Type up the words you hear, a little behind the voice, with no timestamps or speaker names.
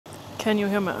Can you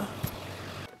hear me?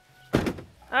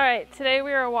 Alright, today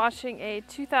we are washing a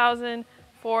 2000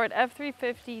 Ford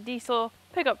F350 diesel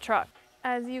pickup truck.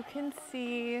 As you can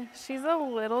see, she's a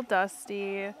little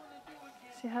dusty.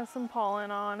 She has some pollen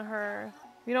on her.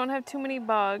 We don't have too many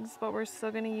bugs, but we're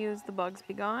still gonna use the Bugs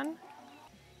Be Gone.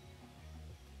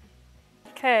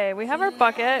 Okay, we have our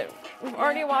bucket. We've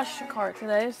already washed the car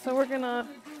today, so we're gonna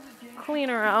clean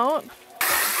her out.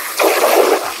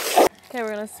 Okay,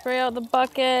 we're gonna spray out the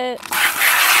bucket.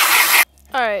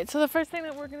 All right, so the first thing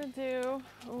that we're gonna do,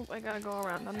 oh, I gotta go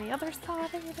around on the other side.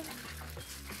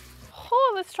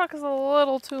 Oh, this truck is a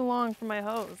little too long for my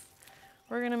hose.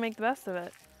 We're gonna make the best of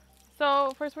it.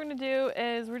 So first we're gonna do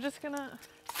is we're just gonna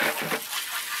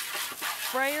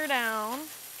spray her down.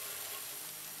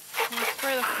 I'm gonna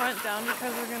spray the front down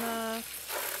because we're gonna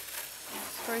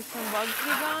spray some Bugs Be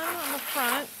Gone on the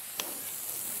front.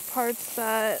 Parts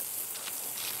that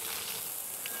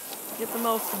get the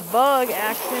most bug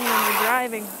action when you're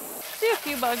driving. See a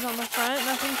few bugs on the front,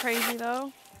 nothing crazy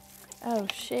though. Oh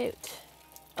shoot.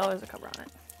 Oh, there's a cover on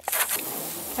it.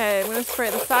 Okay, I'm gonna spray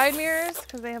the side mirrors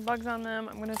because they have bugs on them.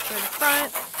 I'm gonna spray the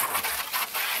front.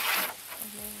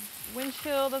 Okay.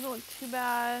 Windshield doesn't look too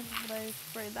bad, but I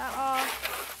sprayed that off.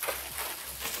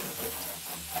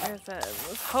 Like I said,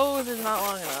 this hose is not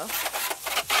long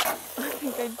enough. I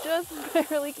think I just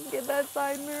barely can get that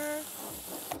side mirror.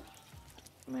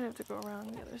 I might have to go around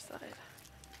the other side.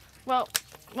 Well,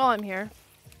 while I'm here,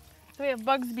 so we have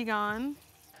Bugs Be Gone.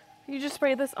 You just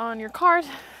spray this on your car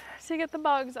to get the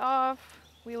bugs off.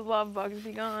 We love Bugs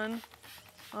Be Gone.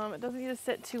 It doesn't need to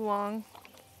sit too long,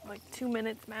 like 2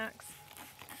 minutes max.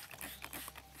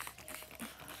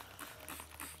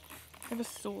 I have a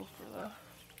stool for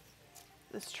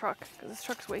this truck, because this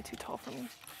truck's way too tall for me.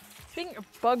 Speaking of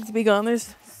Bugs Be Gone,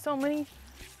 there's so many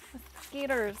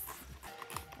mosquitoes.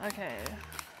 Okay.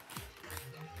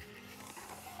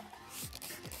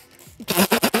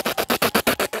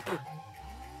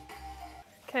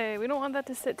 Okay, we don't want that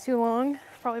to sit too long,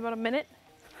 probably about a minute.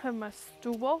 I have my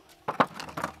stool. I'm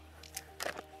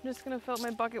just gonna fill up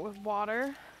my bucket with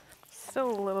water.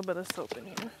 Still a little bit of soap in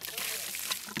here.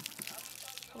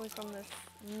 Probably from this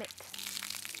mitt.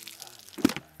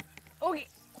 Okay.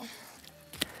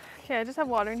 Okay, I just have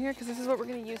water in here because this is what we're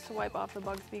gonna use to wipe off the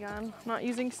Bugs Be Gone. I'm not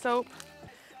using soap.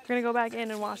 We're gonna go back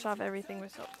in and wash off everything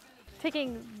with soap.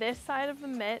 Taking this side of the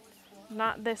mitt,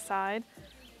 not this side.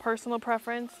 Personal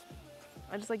preference.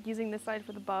 I just like using this side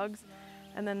for the bugs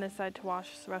and then this side to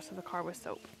wash the rest of the car with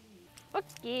soap.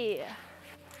 Okay.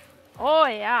 Oh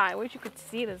yeah, I wish you could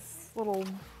see this little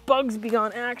Bugs Be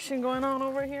Gone action going on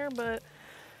over here, but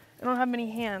I don't have many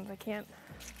hands. I can't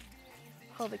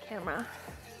hold the camera.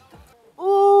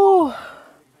 Ooh.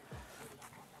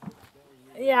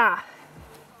 Yeah.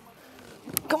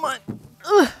 Come on.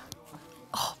 Ugh.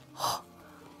 Oh.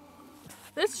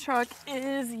 This truck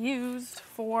is used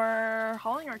for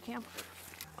hauling our camper.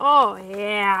 Oh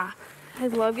yeah. I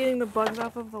love getting the bugs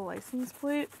off of the license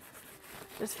plate.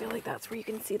 Just feel like that's where you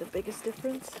can see the biggest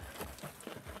difference.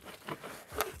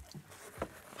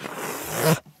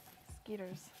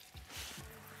 Mosquitoes.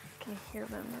 I can hear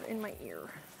them, they're in my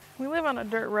ear. We live on a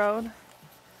dirt road.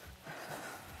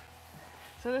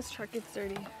 So this truck gets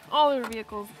dirty. All our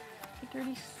vehicles get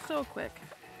dirty so quick.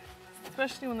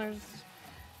 Especially when there's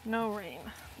no rain.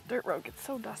 Dirt road gets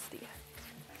so dusty.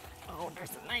 Oh,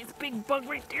 there's a nice big bug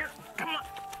right there. Come on.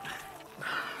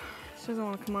 She doesn't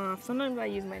want to come off. Sometimes I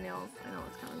use my nails. I know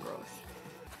it's kind of gross.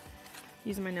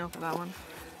 Using my nail for that one.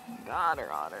 Got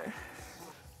her.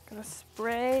 Gonna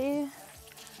spray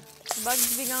the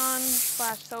Bugs Be Gone /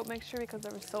 soap mixture because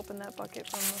there was soap in that bucket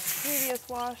from the previous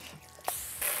wash.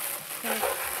 Gonna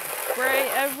spray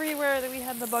everywhere that we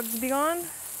had the Bugs Be Gone.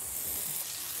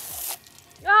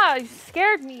 Ah, you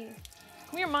scared me.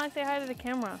 Come here, Mom, say hi to the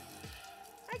camera.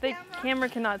 The camera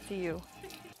cannot see you.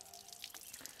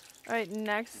 All right,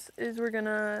 next is we're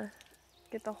gonna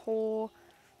get the whole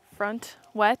front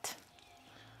wet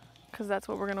because that's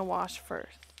what we're gonna wash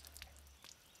first.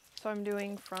 So I'm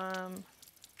doing from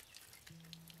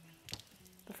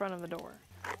the front of the door.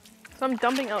 So I'm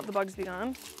dumping out the Bugs Be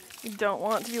Gone. You don't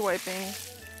want to be wiping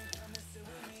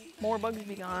more Bugs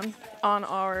Be Gone on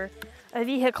our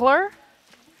vehicle.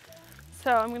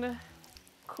 So I'm gonna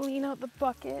clean out the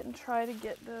bucket and try to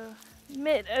get the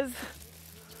mitt as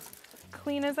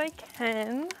clean as I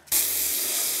can.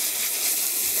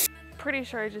 Pretty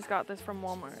sure I just got this from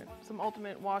Walmart. Some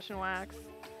Ultimate Wash and Wax.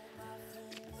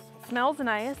 Smells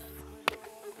nice.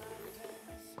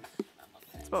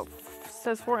 It's about,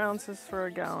 says 4 ounces for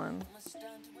a gallon.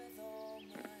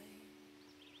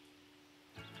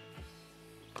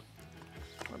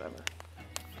 Whatever.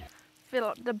 fill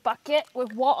up the bucket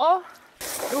with water.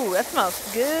 Ooh, that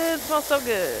smells good. It smells so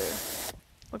good.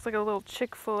 Looks like a little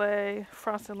Chick-fil-A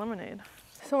frosted lemonade.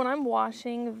 So when I'm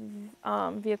washing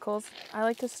vehicles, I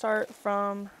like to start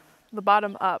from the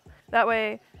bottom up. That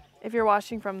way, if you're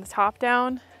washing from the top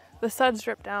down, the suds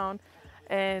drip down.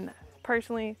 And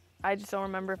personally, I just don't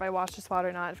remember if I washed the spot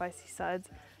or not if I see suds.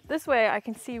 This way I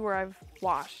can see where I've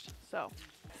washed. So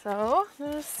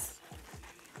just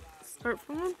start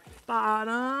from the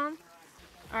bottom.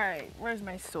 All right, where's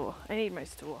my stool? I need my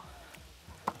stool.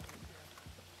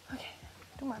 Okay,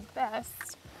 do my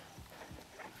best.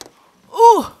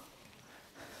 Ooh!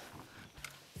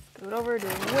 Scoot over to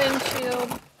the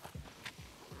windshield.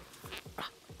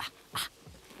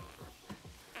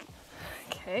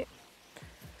 Okay.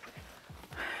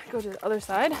 Go to the other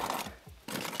side.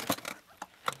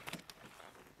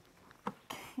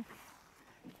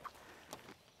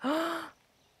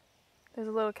 There's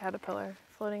a little caterpillar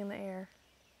floating in the air.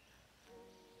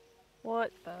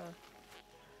 What the?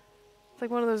 It's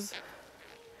like one of those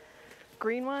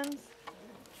green ones.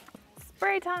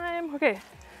 Spray time. Okay.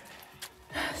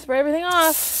 Spray everything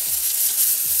off,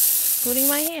 including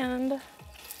my hand. I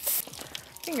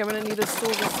think I'm gonna need a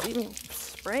stool just to even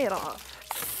spray it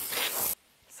off.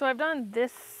 So I've done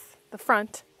this, the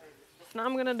front. So now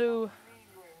I'm gonna do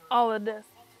all of this.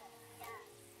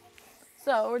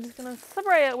 So we're just gonna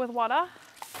spray it with water.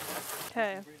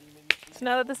 Okay. So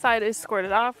now that the side is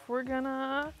squirted off, we're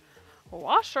gonna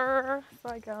wash her. So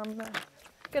I'm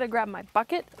gonna grab my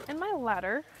bucket and my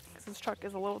ladder because this truck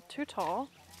is a little too tall.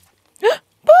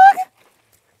 Bug!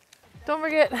 Don't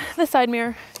forget the side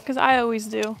mirror because I always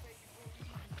do.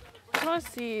 I want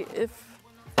to see if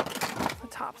the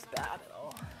top's bad at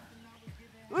all.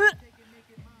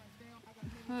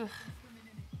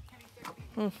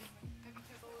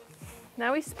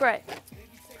 Now we spray.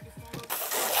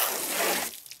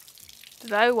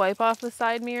 Did I wipe off the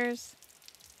side mirrors?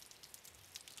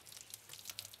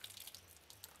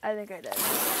 I think I did.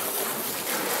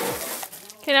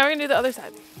 Okay, now we're gonna do the other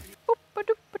side. Boop,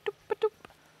 ba-doop, ba-doop, ba-doop.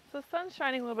 So the sun's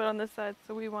shining a little bit on this side,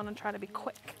 so we want to try to be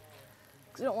quick.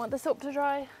 Because we don't want the soap to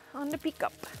dry on the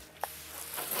pickup.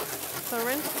 So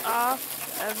rinse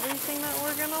off everything that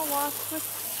we're gonna wash with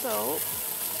soap.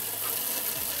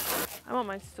 I want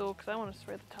my stool because I want to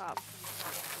spray the top.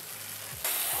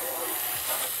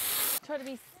 Try to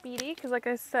be speedy because like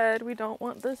I said, we don't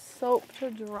want the soap to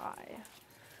dry.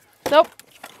 Soap,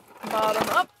 bottom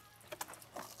up.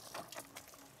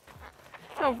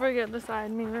 Don't forget the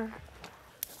side mirror.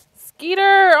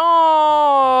 Skeeter!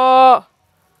 Oh!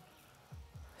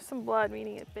 Some blood,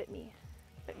 meaning it bit me.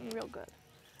 Bit me real good.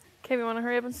 Okay, we want to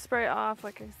hurry up and spray it off,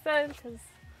 like I said, because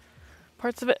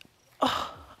parts of it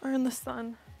are in the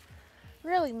sun.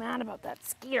 Really mad about that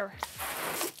Skeeter.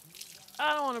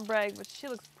 I don't want to brag, but she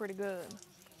looks pretty good.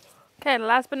 Okay,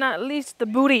 last but not least, the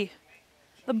booty.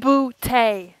 The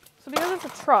bootay. So because it's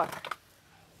a truck,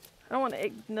 I don't want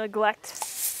to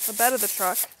neglect the bed of the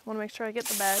truck. I want to make sure I get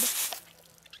the bed.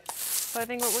 So I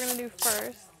think what we're going to do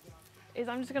first is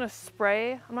I'm just going to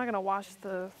spray. I'm not going to wash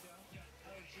the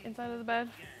inside of the bed.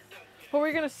 But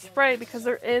we're going to spray because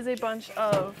there is a bunch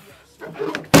of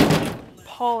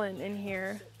pollen in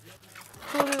here.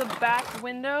 So we'll do the back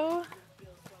window.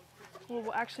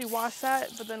 We'll actually wash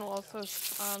that, but then we'll also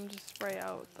just spray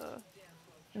out the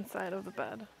inside of the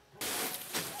bed.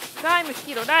 Die,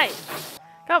 mosquito, die!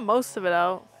 Got most of it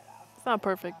out. It's not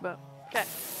perfect, but okay.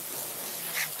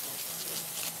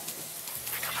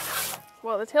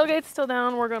 Well, the tailgate's still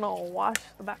down. We're gonna wash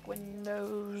the back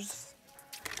windows.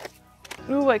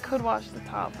 Ooh, I could wash the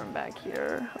top from back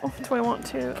here. Oh, do I want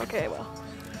to? Okay, well.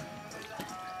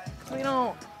 We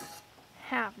don't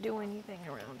half do anything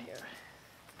around here.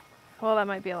 Well, that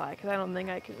might be a lie, because I don't think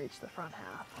I can reach the front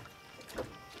half.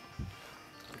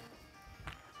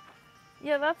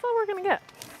 Yeah, that's all we're gonna get.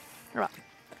 All right.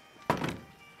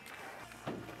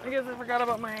 I guess I forgot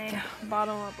about my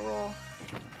bottom up roll.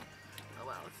 Oh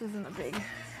wow, this isn't a big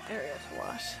area to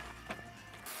wash.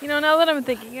 You know, now that I'm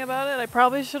thinking about it, I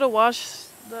probably should have washed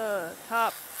the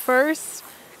top first,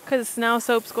 because now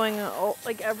soap's going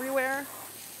like everywhere.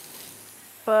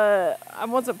 But I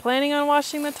wasn't planning on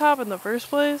washing the top in the first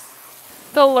place.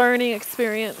 The learning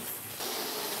experience.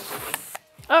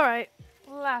 All right,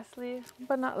 lastly,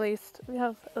 but not least, we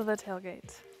have the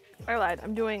tailgate. I lied,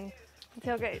 I'm doing the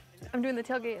tailgate. I'm doing the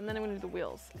tailgate and then I'm gonna do the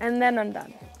wheels. And then I'm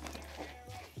done.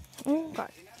 Okay.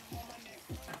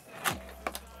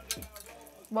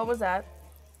 What was that?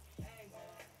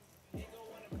 I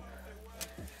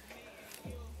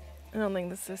don't think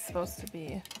this is supposed to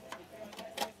be.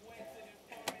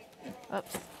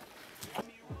 Oops.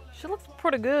 She looks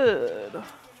pretty good.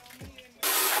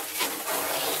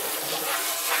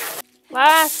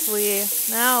 Lastly,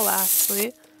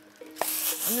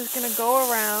 I'm just gonna go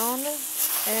around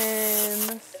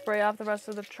and spray off the rest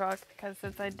of the truck because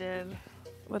since I did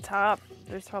the top,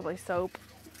 there's probably soap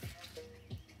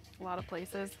a lot of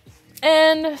places.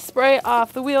 And spray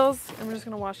off the wheels. I'm just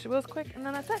gonna wash the wheels quick and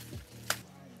then that's it.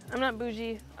 I'm not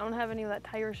bougie. I don't have any of that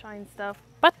tire shine stuff,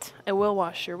 but I will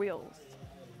wash your wheels.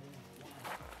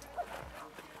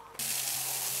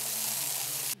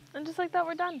 And just like that,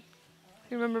 we're done.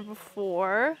 If you remember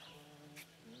before,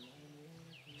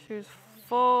 she was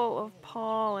full of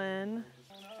pollen.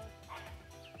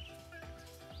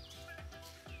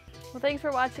 Well, thanks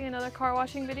for watching another car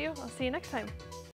washing video. I'll see you next time.